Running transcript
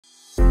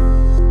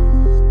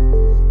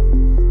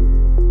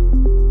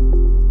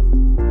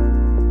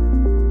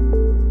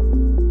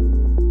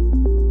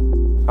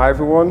Hi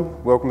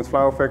everyone, welcome to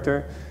Flower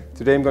Factor.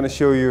 Today I'm going to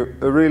show you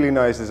a really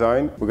nice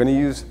design. We're going to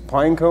use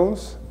pine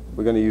cones,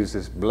 we're going to use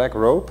this black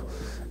rope,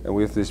 and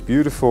we have this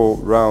beautiful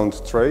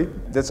round tray.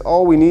 That's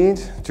all we need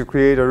to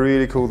create a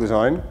really cool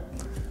design.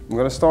 I'm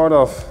going to start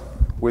off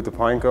with the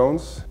pine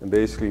cones, and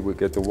basically we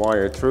get the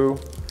wire through,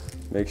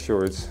 make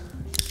sure it's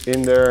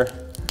in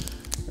there,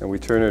 and we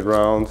turn it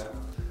around,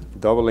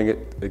 doubling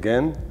it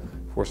again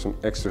for some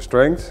extra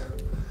strength.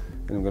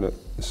 And I'm going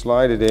to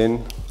slide it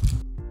in.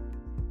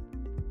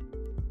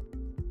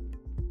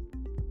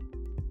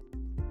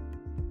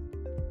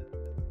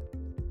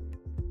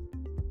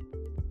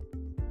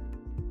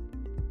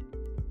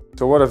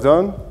 So what I've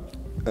done,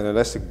 an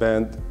elastic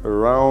band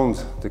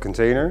around the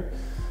container,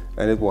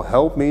 and it will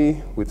help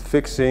me with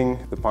fixing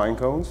the pine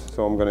cones.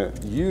 So I'm going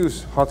to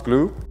use hot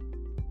glue,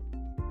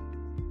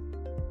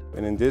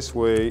 and in this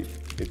way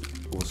it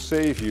will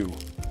save you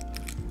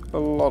a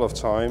lot of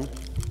time,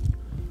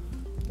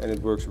 and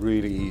it works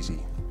really easy.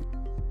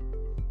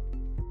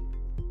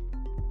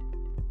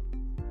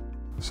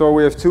 So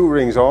we have two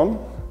rings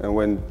on, and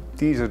when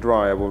these are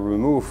dry I will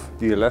remove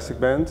the elastic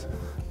band,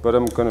 but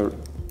I'm going to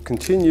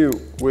continue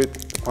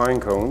with pine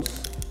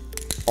cones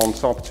on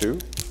top too.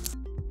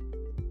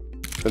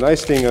 The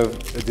nice thing of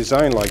a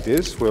design like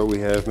this, where we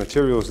have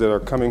materials that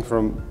are coming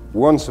from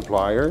one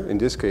supplier, in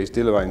this case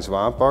Dillewijn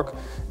Zwapak,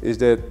 is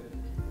that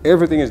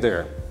everything is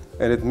there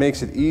and it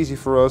makes it easy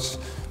for us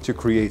to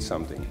create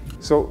something.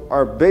 So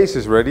our base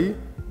is ready.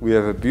 We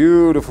have a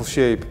beautiful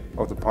shape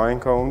of the pine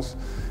cones,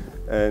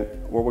 and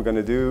what we're going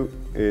to do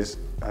is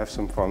have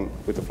some fun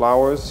with the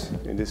flowers,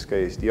 in this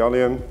case the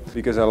allium,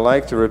 because I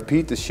like to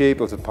repeat the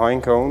shape of the pine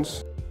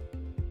cones.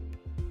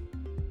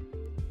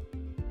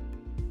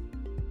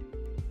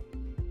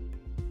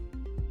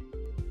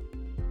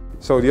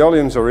 So the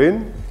alliums are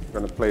in. I'm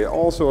going to play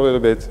also a little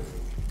bit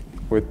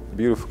with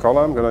beautiful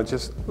color. I'm going to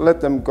just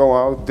let them go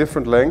out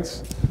different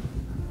lengths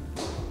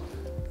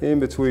in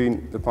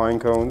between the pine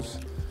cones.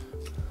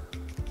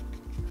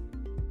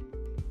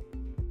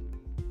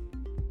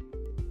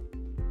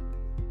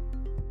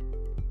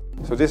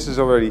 So this is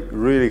already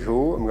really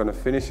cool. I'm going to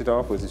finish it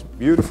off with this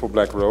beautiful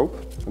black rope.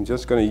 I'm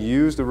just going to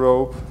use the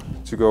rope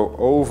to go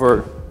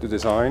over the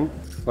design,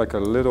 like a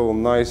little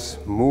nice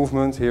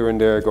movement here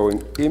and there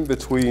going in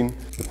between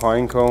the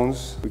pine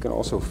cones. We can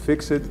also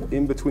fix it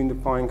in between the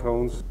pine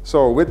cones.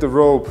 So with the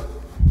rope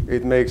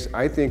it makes,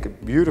 I think, a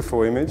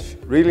beautiful image.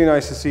 Really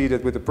nice to see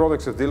that with the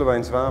products of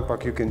Dillewijn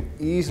Zwapak you can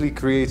easily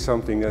create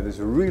something that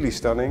is really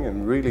stunning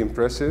and really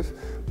impressive,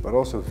 but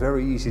also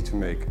very easy to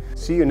make.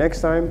 See you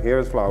next time here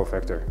at Flower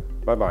Factor.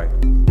 Bye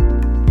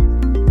bye.